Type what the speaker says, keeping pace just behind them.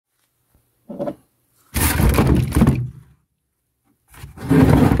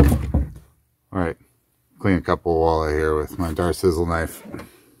Clean a couple walleye here with my Dar Sizzle knife.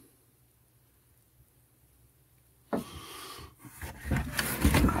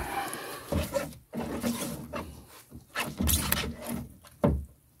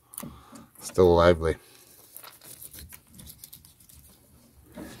 Still lively.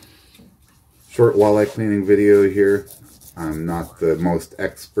 Short walleye cleaning video here. I'm not the most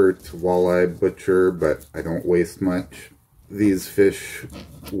expert walleye butcher, but I don't waste much. These fish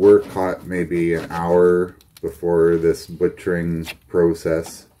were caught maybe an hour before this butchering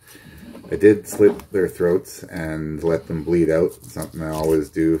process. I did slit their throats and let them bleed out. Something I always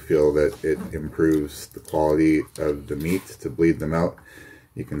do. Feel that it improves the quality of the meat to bleed them out.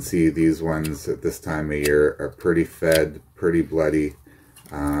 You can see these ones at this time of year are pretty fed, pretty bloody,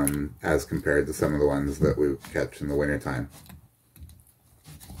 as compared to some of the ones that we catch in the wintertime.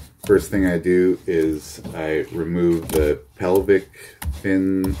 First thing I do is I remove the pelvic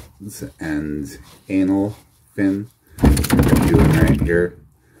fins and anal fin. I'm doing right here.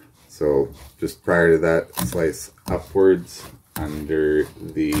 So just prior to that, slice upwards under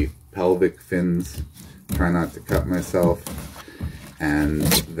the pelvic fins. Try not to cut myself. And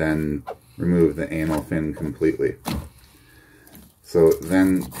then remove the anal fin completely. So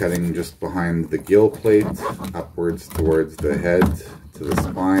then cutting just behind the gill plate, upwards towards the head, to the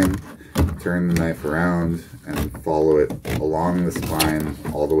spine, turn the knife around and follow it along the spine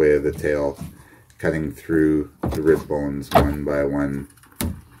all the way to the tail, cutting through the rib bones one by one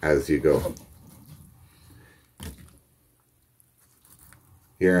as you go.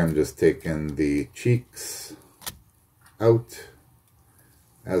 Here I'm just taking the cheeks out.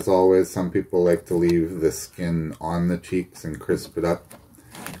 As always, some people like to leave the skin on the cheeks and crisp it up.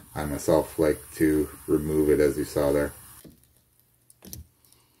 I myself like to remove it, as you saw there.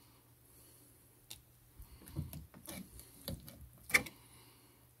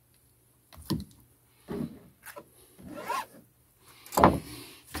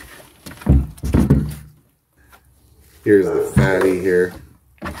 Here's the fatty here.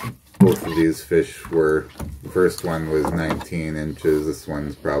 Both of these fish were, the first one was 19 inches, this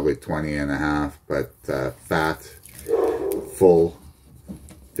one's probably 20 and a half, but fat, full.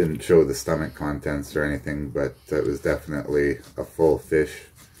 Didn't show the stomach contents or anything, but it was definitely a full fish.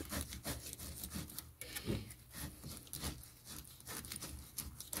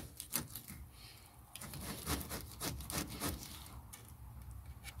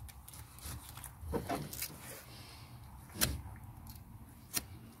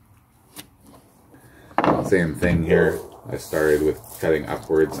 Same thing here. I started with cutting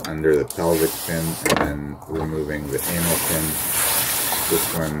upwards under the pelvic fin and then removing the anal fin.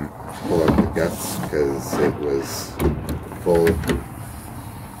 This one, pull out the guts because it was full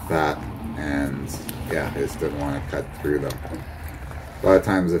fat and yeah, I just didn't want to cut through them. A lot of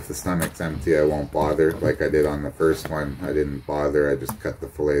times if the stomach's empty, I won't bother. Like I did on the first one, I didn't bother. I just cut the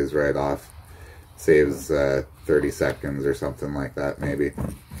fillets right off. Saves 30 seconds or something like that, maybe.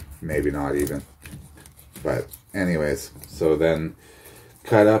 Maybe not even. But anyways, so then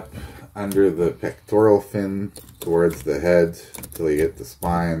cut up under the pectoral fin towards the head till you get the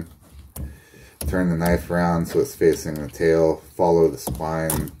spine. Turn the knife around so it's facing the tail. Follow the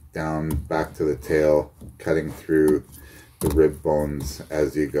spine down back to the tail, cutting through the rib bones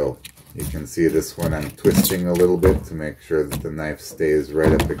as you go. You can see this one I'm twisting a little bit to make sure that the knife stays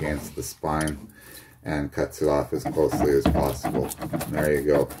right up against the spine and cuts it off as closely as possible. And there you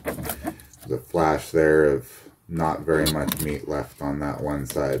go. The flash there of not very much meat left on that one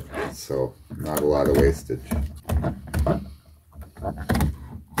side, so not a lot of wastage. I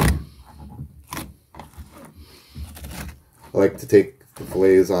like to take the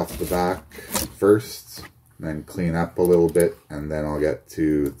fillets off the back first, then clean up a little bit, and then I'll get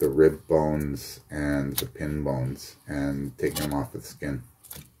to the rib bones and the pin bones and take them off with the skin.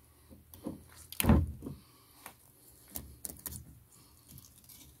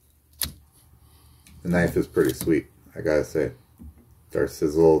 The knife is pretty sweet, I gotta say. Our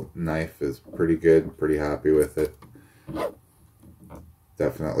Sizzle knife is pretty good, pretty happy with it.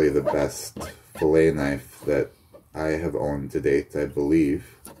 Definitely the best fillet knife that I have owned to date, I believe.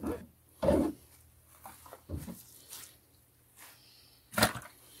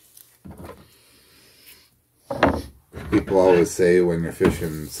 People always say when you're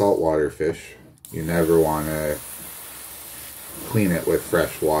fishing saltwater fish, you never want to clean it with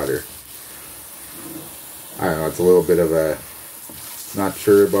fresh water. I don't know, it's a little bit of a, not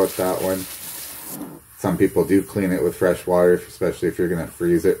sure about that one. Some people do clean it with fresh water, especially if you're going to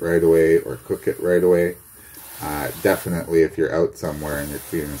freeze it right away or cook it right away. Definitely if you're out somewhere and you're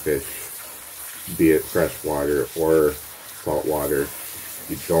cleaning fish, be it fresh water or salt water,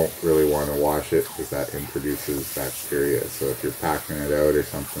 You don't really want to wash it because that introduces bacteria. So if you're packing it out or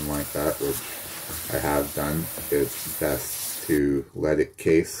something like that, which I have done, it's best to let it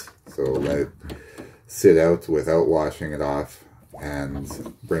case. So let it sit out without washing it off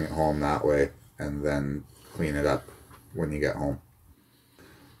and bring it home that way, and then clean it up when you get home.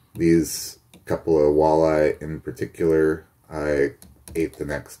 These couple of walleye in particular, I ate the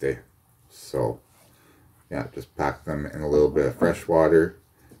next day. So yeah, just pack them in a little bit of fresh water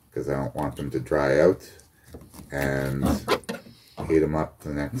because I don't want them to dry out, and ate them up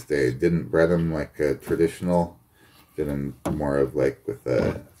the next day. Didn't bread them like a traditional, did them more of like with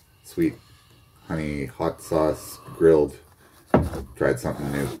a sweet honey hot sauce, grilled. Tried something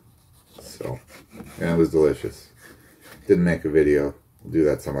new. So yeah, it was delicious. Didn't make a video. We'll do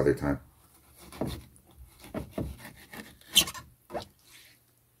that some other time.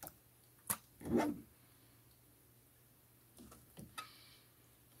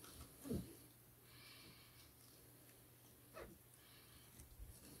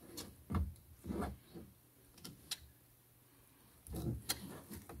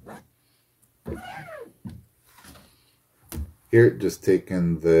 Here, just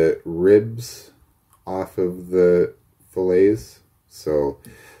taking the ribs off of the fillets. So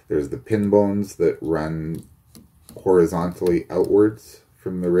there's the pin bones that run horizontally outwards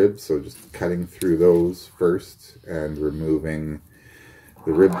from the ribs. So just cutting through those first and removing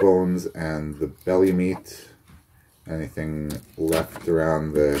the rib bones and the belly meat. Anything left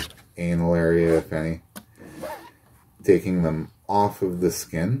around the anal area, if any. Taking them off of the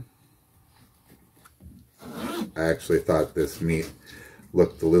skin. I actually thought this meat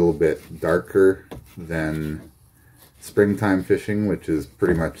looked a little bit darker than springtime fishing, which is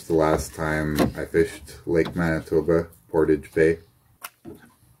pretty much the last time I fished Lake Manitoba, Portage Bay.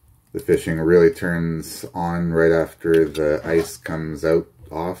 The fishing really turns on right after the ice comes out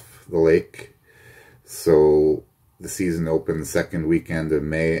off the lake. So the season opens second weekend of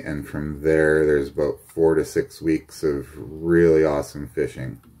May, and from there there's about 4 to 6 weeks of really awesome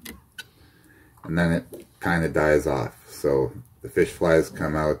fishing. And then it kind of dies off. So the fish flies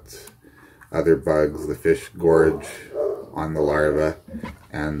come out, other bugs, the fish gorge on the larvae,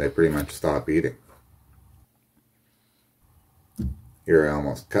 and they pretty much stop eating. Here I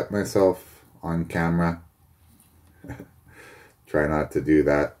almost cut myself on camera. Try not to do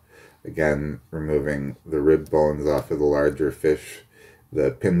that. Again, removing the rib bones off of the larger fish.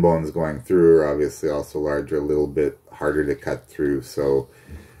 The pin bones going through are obviously also larger, a little bit harder to cut through, so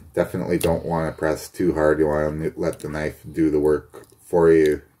definitely don't want to press too hard. You want to let the knife do the work for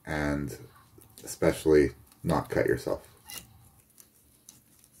you, and especially not cut yourself.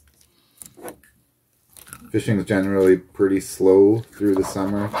 Fishing is generally pretty slow through the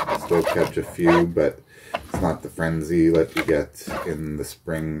summer. Still catch a few, but it's not the frenzy that you get in the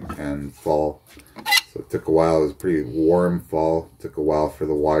spring and fall. So it took a while. It was a pretty warm fall. It took a while for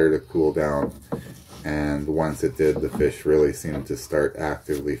the water to cool down. And once it did, the fish really seemed to start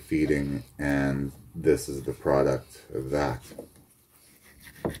actively feeding, and this is the product of that.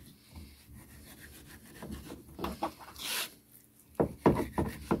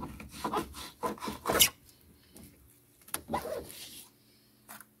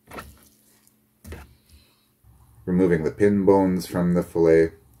 Removing the pin bones from the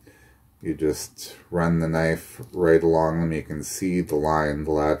fillet, you just run the knife right along them. You can see the line,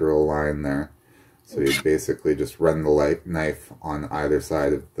 the lateral line there. So you basically just run the knife on either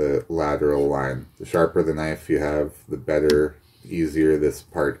side of the lateral line. The sharper the knife you have, the better, easier this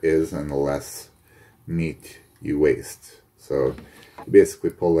part is, and the less meat you waste. So you basically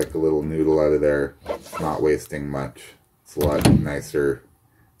pull like a little noodle out of there, not wasting much. It's a lot nicer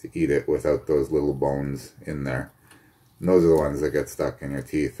to eat it without those little bones in there. And those are the ones that get stuck in your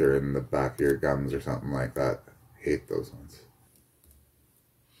teeth or in the back of your gums or something like that. Hate those ones.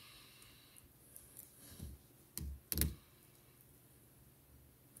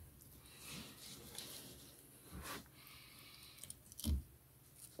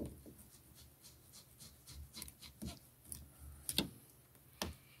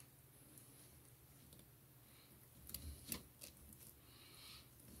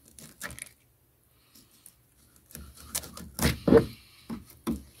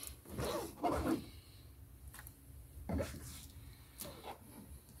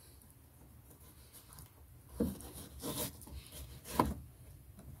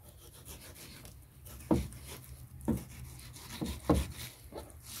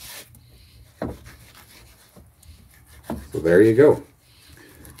 So there you go.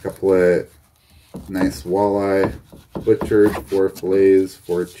 A couple of nice walleye butchered, 4 fillets,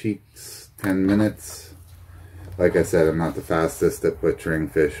 4 cheeks, 10 minutes. Like I said, I'm not the fastest at butchering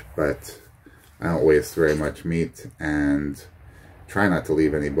fish, but I don't waste very much meat and try not to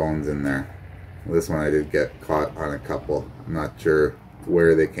leave any bones in there. This one I did get caught on a couple. I'm not sure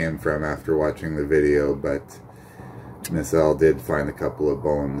where they came from after watching the video, but Miss L did find a couple of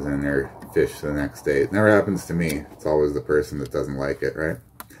bones in her fish the next day. It never happens to me. It's always the person that doesn't like it, right?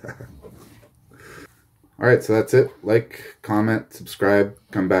 Alright, so that's it. Like, comment, subscribe,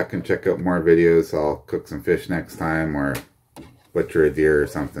 come back and check out more videos. I'll cook some fish next time or butcher a deer or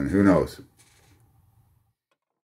something. Who knows?